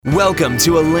Welcome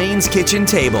to Elaine's Kitchen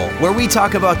Table, where we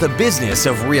talk about the business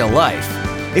of real life.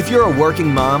 If you're a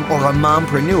working mom or a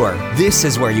mompreneur, this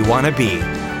is where you want to be.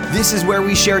 This is where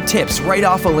we share tips right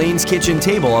off Elaine's Kitchen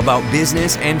Table about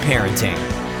business and parenting.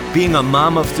 Being a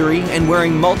mom of three and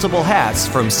wearing multiple hats,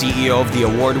 from CEO of the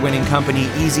award-winning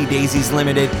company Easy Daisies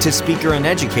Limited to speaker and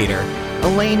educator,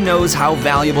 Elaine knows how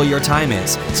valuable your time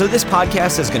is, so this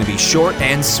podcast is going to be short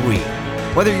and sweet.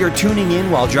 Whether you're tuning in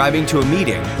while driving to a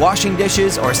meeting, washing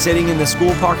dishes, or sitting in the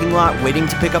school parking lot waiting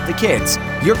to pick up the kids,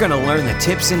 you're going to learn the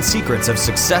tips and secrets of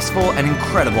successful and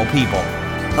incredible people.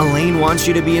 Elaine wants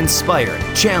you to be inspired,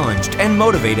 challenged, and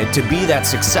motivated to be that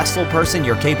successful person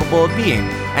you're capable of being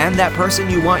and that person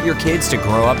you want your kids to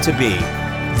grow up to be.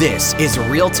 This is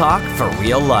Real Talk for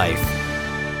Real Life.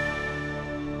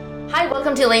 Hi,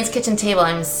 welcome to Elaine's Kitchen Table.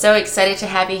 I'm so excited to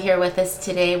have you here with us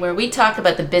today, where we talk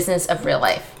about the business of real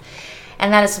life.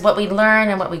 And that is what we learn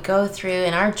and what we go through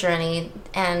in our journey.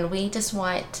 And we just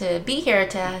want to be here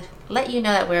to let you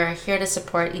know that we're here to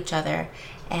support each other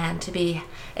and to be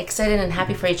excited and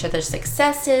happy for each other's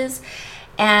successes.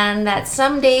 And that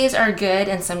some days are good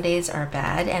and some days are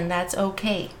bad. And that's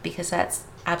okay, because that's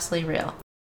absolutely real.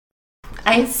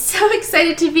 I'm so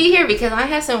excited to be here because I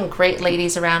have some great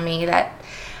ladies around me that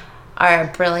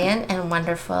are brilliant and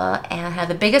wonderful and have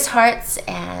the biggest hearts,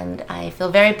 and I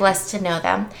feel very blessed to know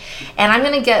them. And I'm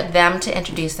going to get them to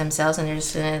introduce themselves, and they're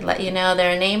just going to let you know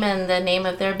their name and the name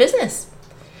of their business.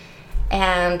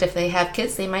 And if they have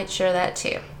kids, they might share that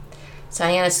too. So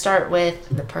I'm going to start with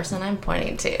the person I'm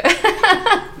pointing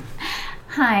to.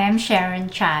 Hi, I'm Sharon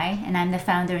Chai, and I'm the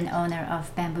founder and owner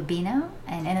of Bambubino,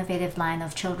 an innovative line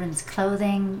of children's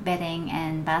clothing, bedding,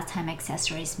 and bath time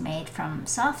accessories made from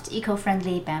soft,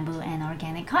 eco-friendly bamboo and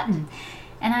organic cotton.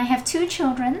 And I have two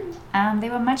children. They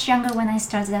were much younger when I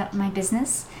started out my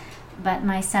business, but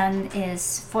my son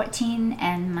is 14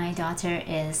 and my daughter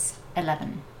is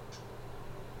 11.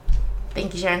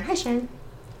 Thank you, Sharon. Hi, Sharon.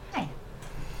 Hi.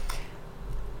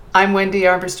 I'm Wendy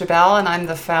Armbruster-Bell, and I'm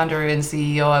the founder and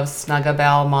CEO of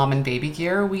Snug-A-Bell Mom and Baby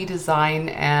Gear. We design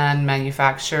and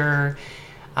manufacture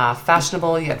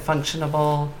fashionable yet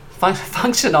functional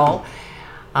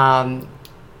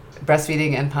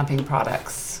breastfeeding and pumping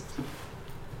products.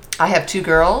 I have two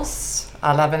girls,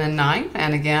 11 and 9,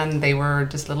 and again, they were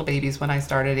just little babies when I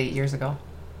started 8 years ago.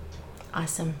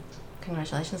 Awesome.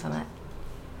 Congratulations on that.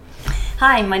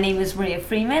 Hi, my name is Maria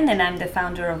Freeman, and I'm the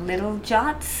founder of Little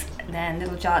Jots. And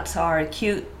Little Jots are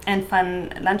cute and fun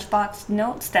lunchbox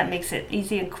notes that makes it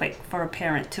easy and quick for a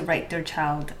parent to write their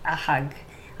child a hug.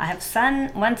 I have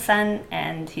one son,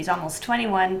 and he's almost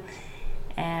 21,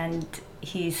 and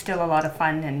he's still a lot of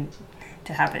fun and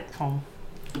to have at home.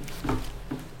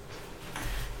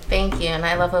 Thank you, and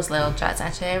I love those Little Jots.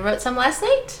 Actually, I wrote some last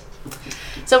night.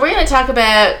 So we're going to talk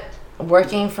about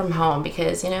working from home,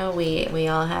 because we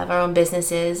all have our own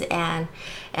businesses, and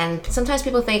sometimes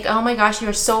people think, oh my gosh,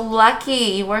 you're so lucky,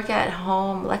 you work at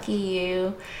home, lucky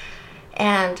you.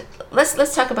 And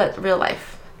let's talk about real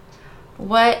life.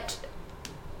 What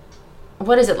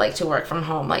is it like to work from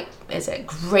home? Like, is it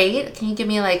great? Can you give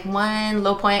me like one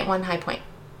low point, one high point?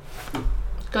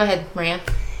 Go ahead, Maria.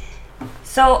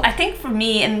 So I think for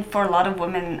me, and for a lot of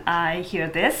women, I hear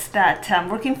this, that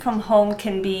working from home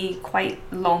can be quite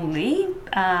lonely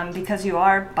because you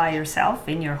are by yourself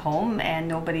in your home and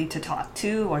nobody to talk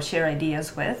to or share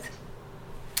ideas with.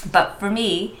 But for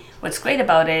me, what's great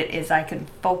about it is I can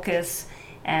focus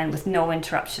and with no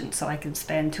interruption. So I can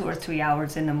spend 2 or 3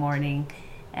 hours in the morning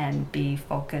and be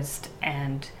focused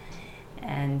and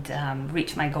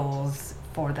reach my goals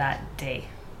for that day.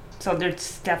 So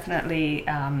there's definitely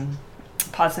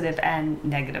positive and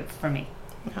negative for me.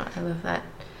 Oh, I love that.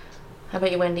 How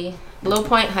about you, Wendy? Low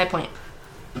point, high point?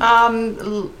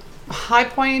 High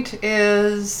point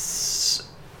is,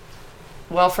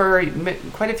 well, for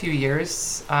quite a few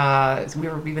years.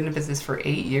 We've been in business for 8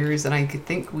 years, and I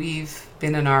think we've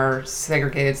been in our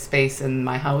segregated space in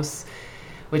my house,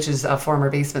 which is a former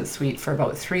basement suite, for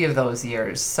about 3 of those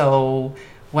years. So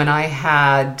when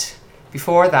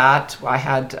before that,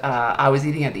 I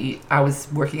was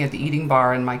working at the eating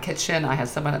bar in my kitchen. I had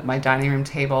someone at my dining room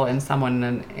table and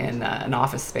someone in an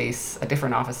office space, a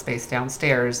different office space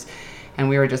downstairs, and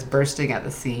we were just bursting at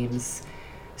the seams.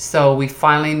 So we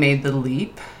finally made the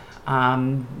leap.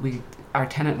 Our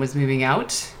tenant was moving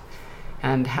out,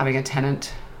 and having a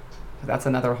tenant, that's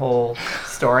another whole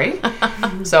story.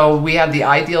 So we have the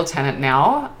ideal tenant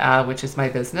now, which is my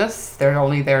business. They're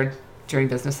only there during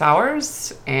business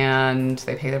hours, and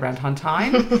they pay the rent on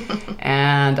time,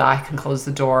 and I can close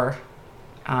the door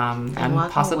and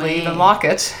possibly even lock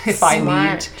it if I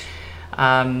need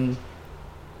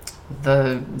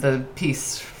the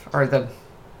piece or the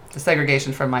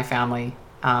segregation from my family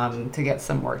to get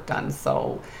some work done.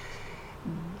 So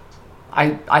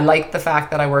I like the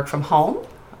fact that I work from home.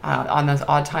 On the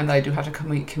odd time that I do have to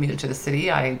commute to the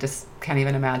city, I just can't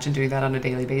even imagine doing that on a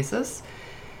daily basis.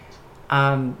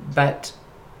 But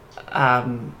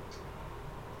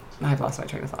I've lost my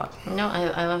train of thought. No,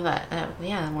 I love that.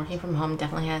 Yeah, working from home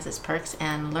definitely has its perks,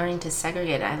 and learning to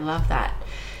segregate. I love that,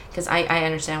 because I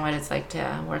understand what it's like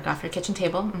to work off your kitchen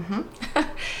table,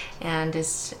 and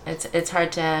it's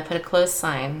hard to put a close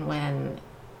sign when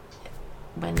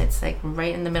it's like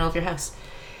right in the middle of your house,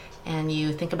 and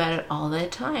you think about it all the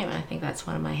time. I think that's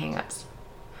one of my hang-ups.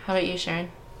 How about you, Sharon?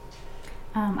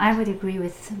 I would agree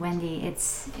with Wendy.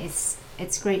 It's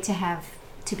great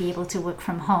to be able to work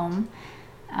from home.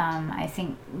 I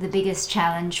think the biggest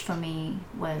challenge for me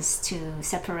was to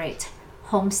separate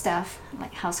home stuff,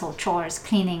 like household chores,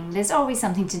 cleaning. There's always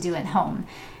something to do at home.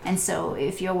 And so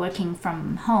if you're working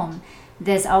from home,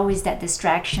 there's always that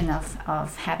distraction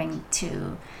of having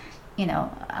to,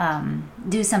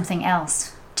 do something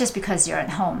else just because you're at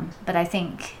home. But I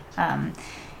think,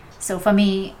 so for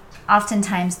me,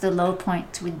 oftentimes the low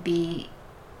point would be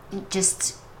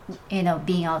just,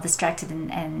 being all distracted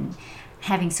and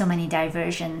having so many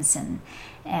diversions and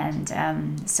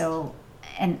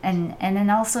then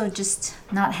also just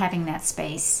not having that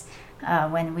space.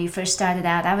 When we first started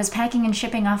out, I was packing and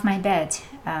shipping off my bed.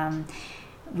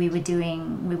 We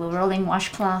were rolling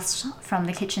washcloths from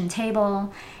the kitchen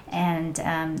table, and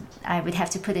I would have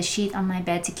to put a sheet on my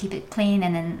bed to keep it clean,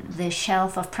 and then the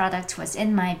shelf of product was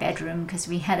in my bedroom because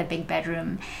we had a big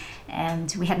bedroom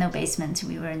and we had no basement.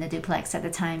 We were in a duplex at the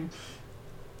time.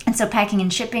 And so packing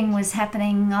and shipping was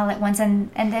happening all at once,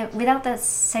 and without that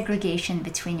segregation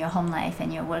between your home life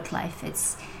and your work life,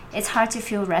 it's hard to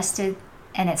feel rested,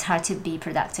 and it's hard to be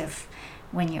productive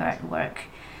when you're at work.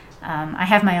 I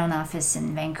have my own office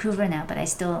in Vancouver now, but I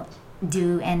still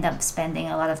do end up spending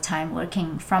a lot of time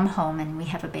working from home, and we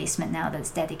have a basement now that's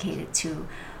dedicated to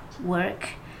work.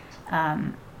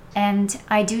 And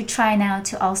I do try now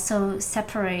to also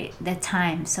separate the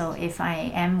time. So if I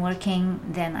am working,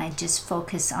 then I just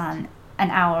focus on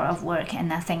an hour of work and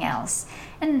nothing else.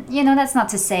 And, that's not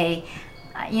to say,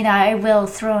 I will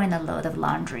throw in a load of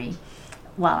laundry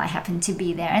while I happen to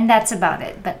be there. And that's about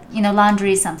it. But,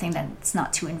 laundry is something that's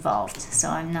not too involved. So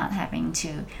I'm not having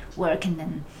to work and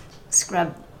then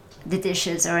scrub the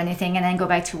dishes or anything and then go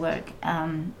back to work.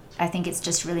 I think it's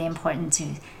just really important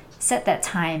to set that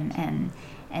time and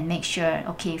make sure,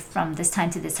 okay, from this time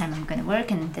to this time I'm going to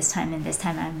work, and this time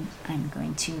I'm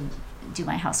going to do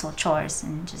my household chores,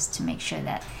 and just to make sure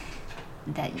that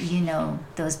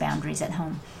those boundaries at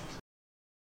home.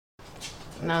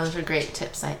 No, those are great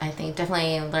tips. I think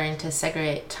definitely learning to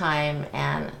segregate time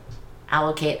and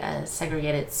allocate a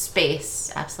segregated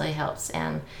space absolutely helps.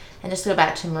 And just to go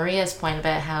back to Maria's point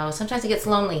about how sometimes it gets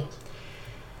lonely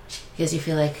because you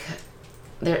feel like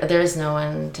there is no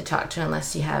one to talk to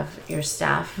unless you have your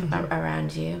staff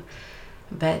around you.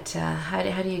 But how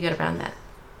do you get around that?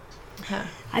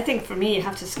 I think for me, you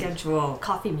have to schedule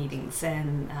coffee meetings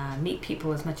and meet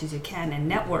people as much as you can and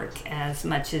network as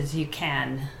much as you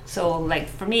can. So like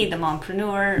for me, the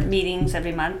Mompreneur meetings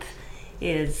every month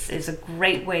is a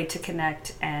great way to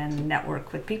connect and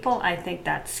network with people. I think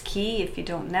that's key. If you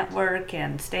don't network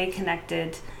and stay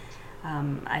connected,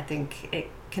 I think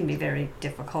it can be very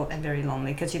difficult and very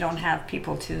lonely because you don't have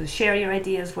people to share your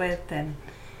ideas with and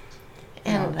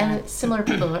similar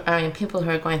people. People who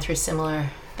are going through similar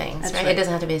things, right? It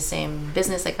doesn't have to be the same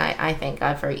business. Like I think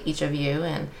for each of you,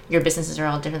 and your businesses are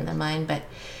all different than mine, but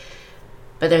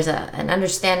there's an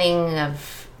understanding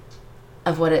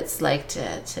of what it's like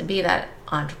to be that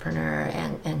entrepreneur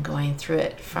and going through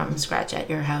it from scratch at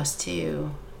your house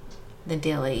to the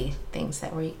daily things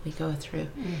that we go through.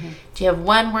 Do you have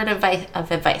one word of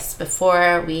advice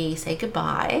before we say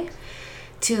goodbye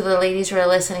to the ladies who are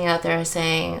listening out there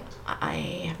saying, I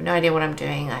have no idea what I'm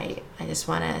doing, I just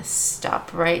want to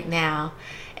stop right now?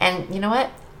 And you know what?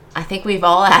 I think we've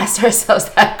all asked ourselves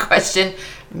that question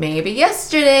maybe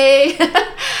yesterday.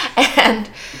 And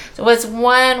so what's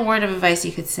one word of advice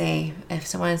you could say if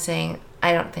someone's saying,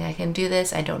 I don't think I can do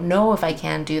this, I don't know if I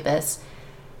can do this?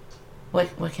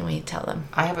 What can we tell them?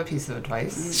 I have a piece of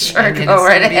advice. Sure, go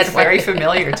right ahead. It's very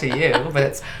familiar to you, but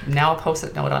it's now a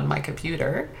Post-it note on my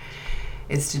computer.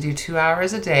 Is to do 2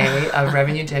 hours a day of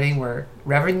revenue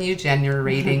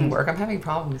generating work. I'm having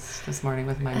problems this morning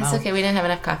with my mouth. That's okay. We didn't have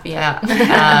enough coffee yet.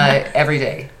 Every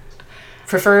day.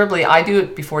 Preferably, I do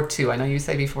it before 2. I know you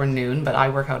say before noon, but I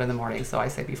work out in the morning, so I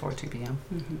say before 2 p.m.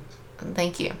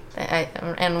 Thank you.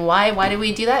 And why do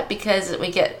we do that? Because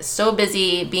we get so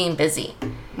busy being busy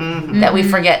that we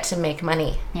forget to make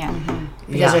money. Yeah.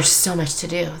 because there's so much to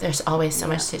do. There's always so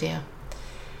much to do.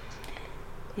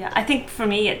 Yeah, I think for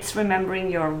me, it's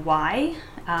remembering your why.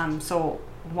 So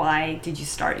why did you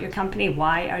start your company?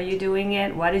 Why are you doing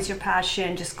it? What is your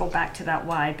passion? Just go back to that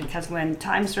why, because when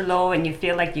times are low and you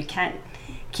feel like you can't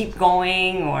keep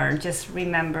going, or just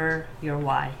remember your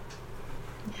why.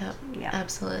 Yep, Yeah.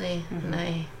 absolutely.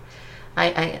 And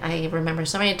I remember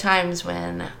so many times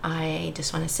when I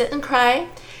just want to sit and cry,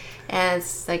 and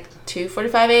it's like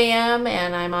 2:45 a.m.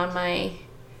 and I'm on my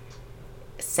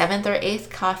 7th or 8th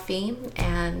coffee,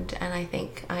 and I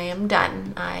think I am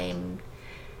done. I'm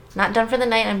not done for the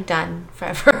night. I'm done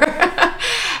forever.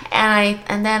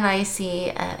 and then I see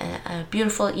a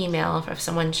beautiful email of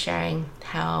someone sharing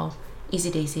how Easy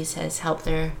Daisies has helped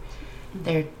their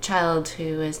child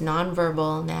who is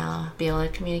nonverbal now be able to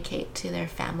communicate to their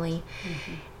family.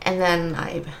 And then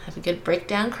I have a good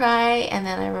breakdown cry, and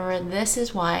then I remember this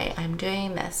is why I'm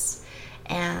doing this.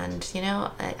 And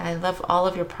I love all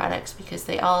of your products because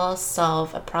they all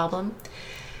solve a problem,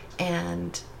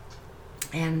 and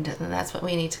that's what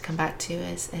we need to come back to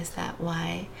is that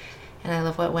why. And I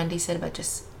love what Wendy said about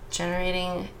just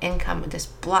generating income.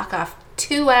 Just block off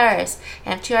 2 hours,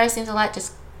 and if 2 hours seems a lot,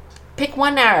 just pick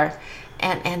 1 hour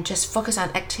and just focus on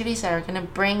activities that are going to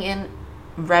bring in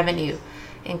revenue,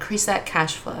 increase that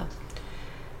cash flow.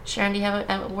 Sharon, do you have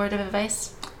a word of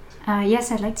advice?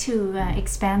 Yes, I'd like to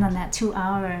expand on that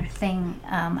 2-hour thing.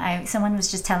 Someone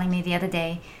was just telling me the other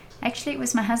day. Actually, it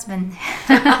was my husband.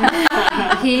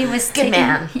 He was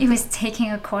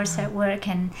taking a course at work,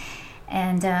 and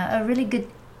a really good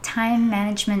time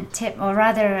management tip, or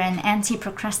rather an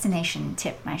anti-procrastination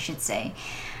tip, I should say.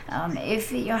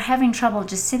 If you're having trouble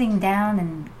just sitting down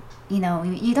and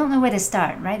you don't know where to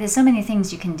start, right? There's so many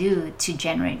things you can do to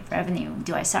generate revenue.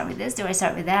 Do I start with this? Do I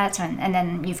start with that? And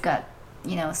then you've got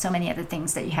so many other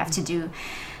things that you have to do.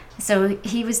 So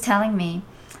he was telling me,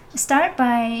 start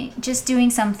by just doing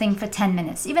something for 10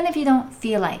 minutes, even if you don't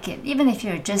feel like it, even if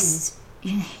you're just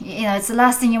it's the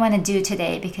last thing you want to do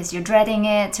today because you're dreading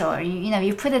it, or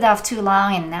you put it off too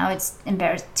long and now it's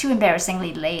too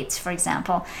embarrassingly late, for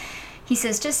example. He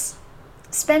says just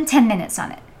spend 10 minutes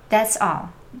on it. That's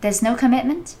all. There's no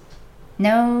commitment,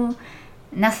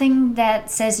 nothing that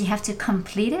says you have to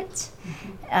complete it.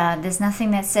 There's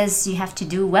nothing that says you have to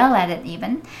do well at it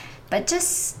even, but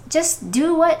just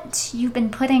do what you've been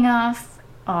putting off,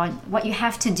 or what you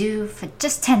have to do for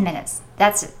just 10 minutes.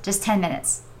 That's it, just 10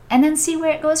 minutes. And then see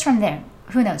where it goes from there.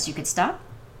 Who knows, you could stop,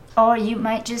 or you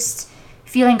might just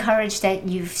feel encouraged that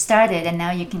you've started and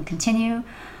now you can continue.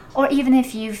 Or even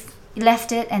if you've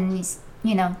left it and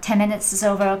 10 minutes is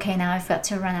over, okay, now I've got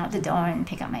to run out the door and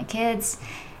pick up my kids.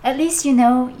 At least and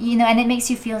it makes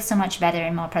you feel so much better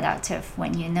and more productive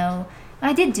when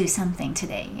I did do something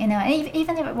today,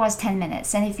 even if it was 10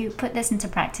 minutes. And if you put this into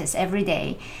practice every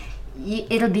day,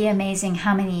 it'll be amazing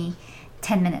how many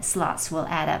 10-minute slots will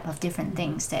add up of different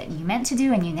things that you meant to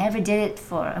do and you never did it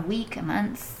for a week, a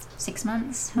month, 6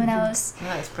 months, who knows. Oh,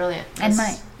 that's brilliant.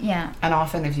 And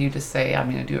often if you just say, I'm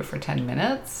going to do it for 10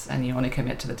 minutes, and you only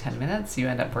commit to the 10 minutes, you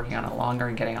end up working on it longer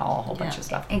and getting a whole bunch of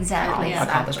stuff exactly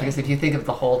accomplished. Because if you think of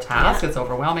the whole task, it's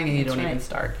overwhelming and you don't even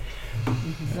start.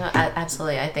 No,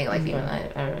 absolutely. I think even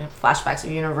flashbacks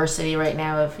of university right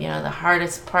now of the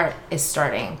hardest part is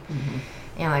starting.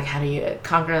 Like how do you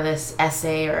conquer this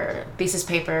essay or thesis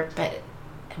paper? But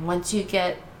once you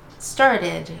get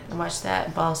started and watch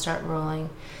that ball start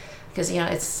rolling, because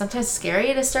it's sometimes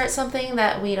scary to start something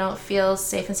that we don't feel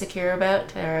safe and secure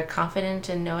about or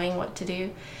confident in knowing what to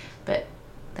do. But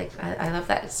I love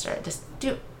that start. Just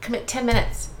commit 10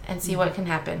 minutes and see what can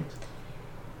happen.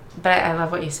 But I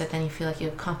love what you said. Then you feel like you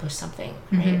accomplished something,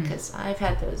 right? Because I've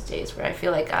had those days where I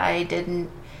feel like I didn't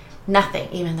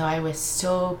nothing, even though I was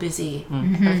so busy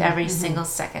with every single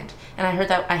second. And I heard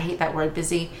that, I hate that word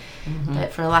busy,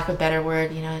 but for lack of a better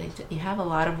word, you have a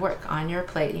lot of work on your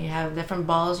plate. You have different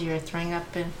balls you're throwing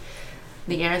up in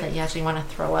the air that you actually want to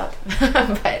throw up.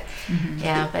 But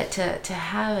but to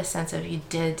have a sense of you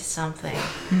did something.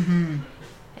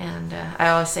 And I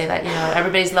always say that,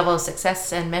 everybody's level of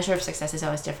success and measure of success is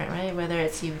always different, right? Whether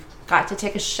it's you've got to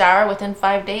take a shower within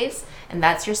 5 days and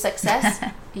that's your success,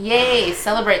 yay,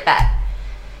 celebrate that.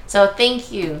 So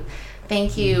thank you,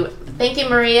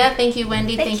 Maria. Thank you,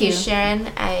 Wendy. Thank you, Sharon.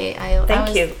 I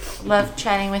love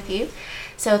chatting with you.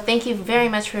 So thank you very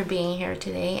much for being here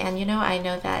today. And I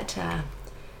know that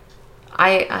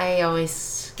I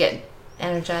always get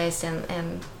energized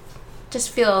and just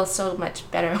feel so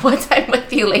much better once I'm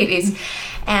with you ladies.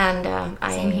 And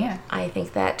Same here. I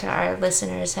think that our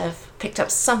listeners have picked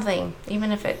up something,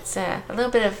 even if it's a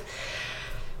little bit of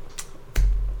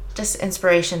just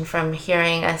inspiration from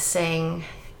hearing us saying,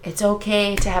 It's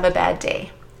okay to have a bad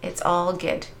day. It's all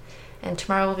good. And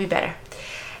tomorrow will be better.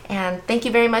 And thank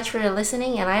you very much for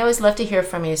listening. And I always love to hear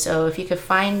from you. So if you could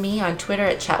find me on Twitter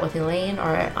at Chat with Elaine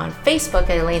or on Facebook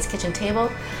at Elaine's Kitchen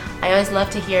Table, I always love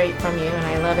to hear from you. And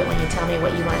I love it when you tell me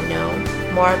what you want to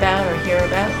know more about or hear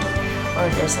about. Or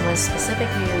if there's someone specific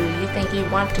you think you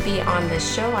want to be on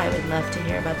this show, I would love to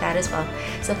hear about that as well.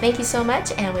 So thank you so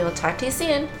much, and we will talk to you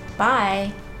soon.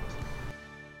 Bye.